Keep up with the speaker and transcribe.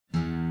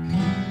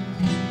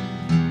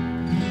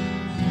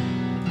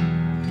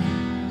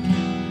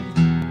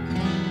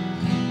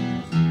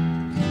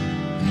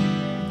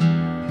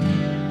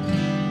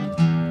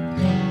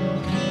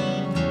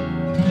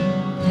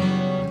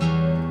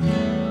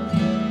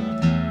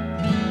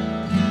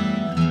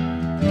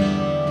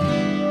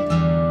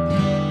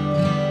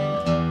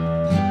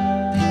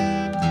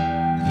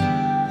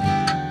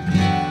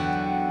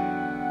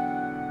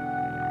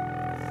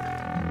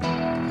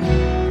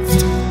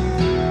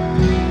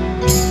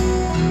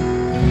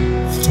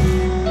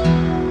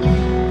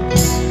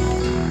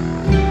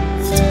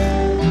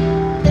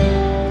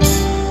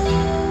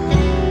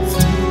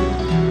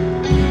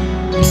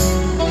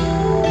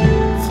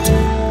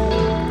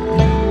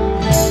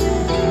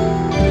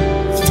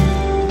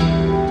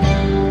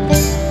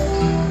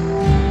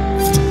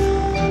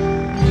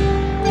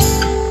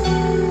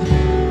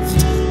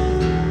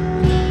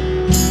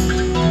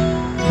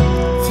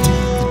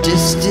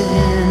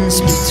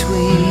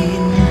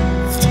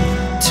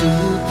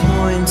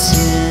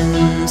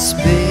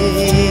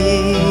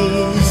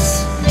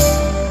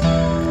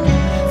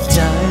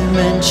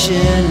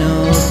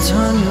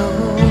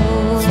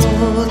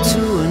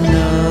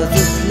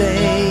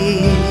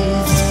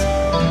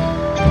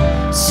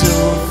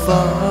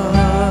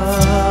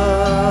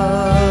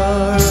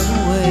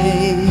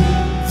away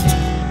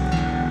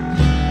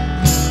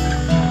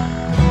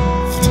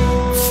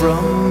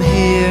from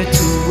here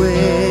to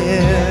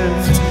where,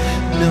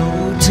 no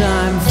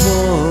time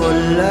for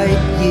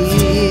light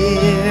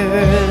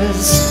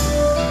years.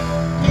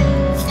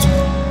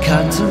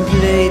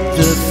 Contemplate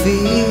the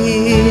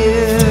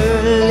fear,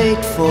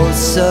 late for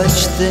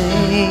such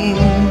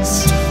things.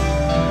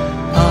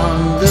 On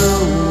the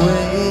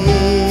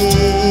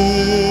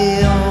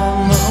way,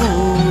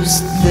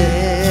 almost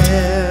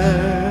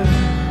there.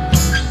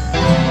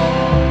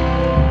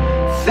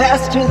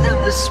 Faster than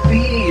the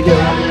speed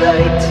of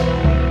light.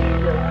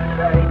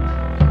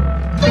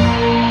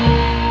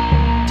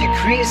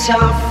 Decrease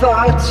how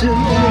far to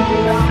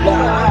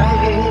fly.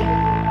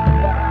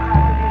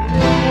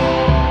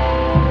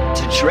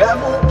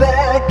 Travel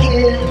back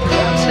in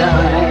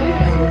time.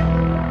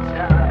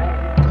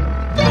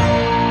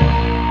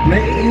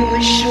 May you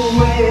wish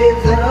away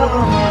the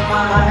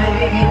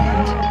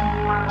mind.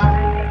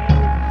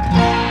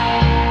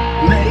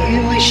 May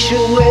you wish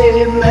away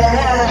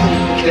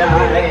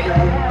mankind.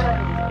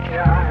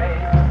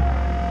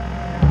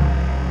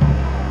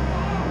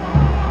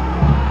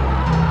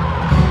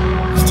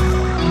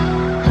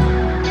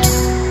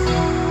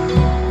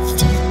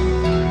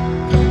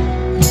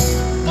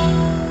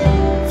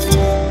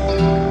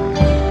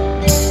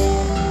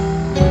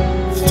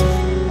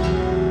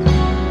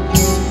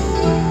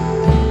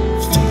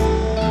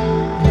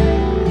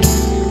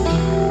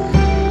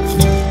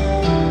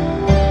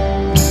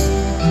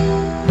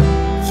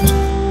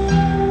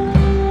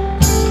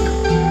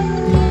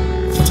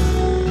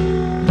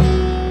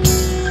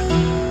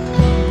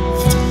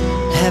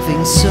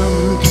 Having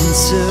some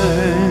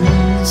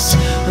concerns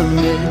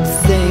amid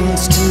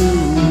things to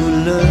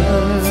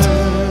learn.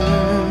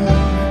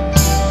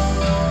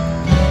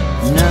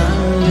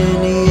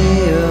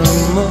 Non-linear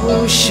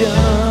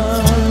motion,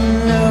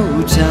 no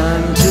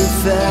time to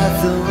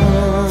fathom.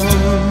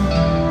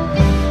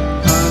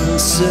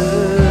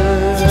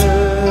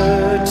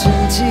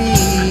 Uncertainty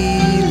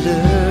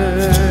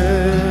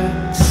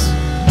lurks.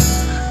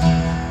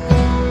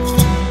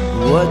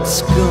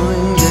 What's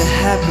going to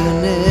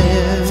happen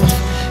if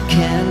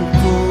can't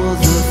pull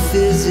the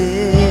physics?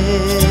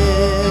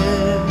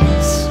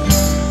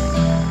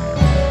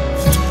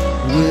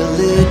 Will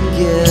it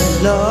get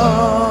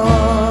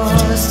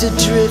lost,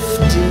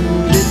 adrift in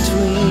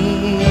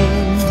between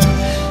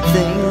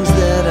things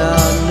that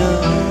are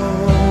known?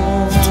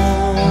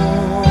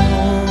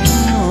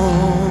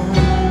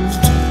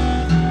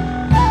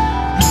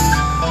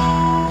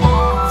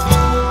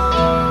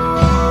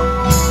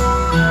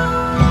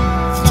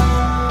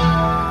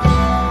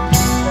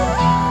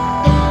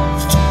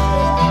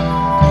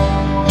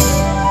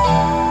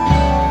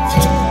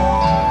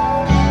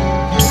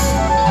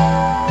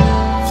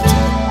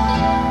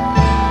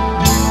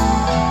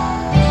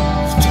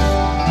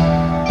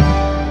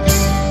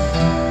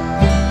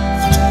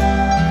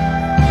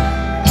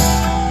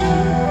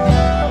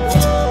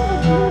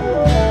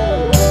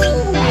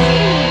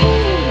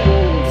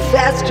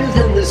 Faster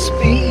than the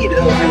speed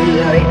of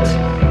light.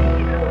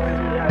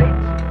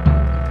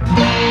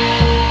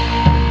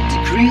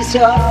 Decrease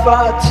how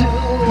far to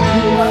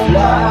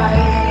fly.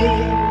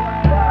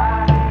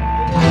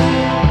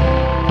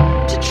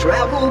 To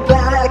travel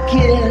back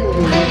in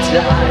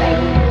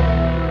time.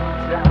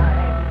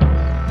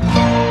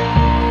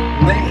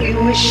 May you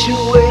wish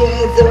away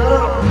the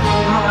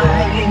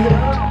mind.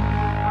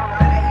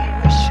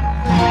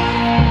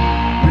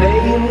 May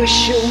you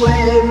wish away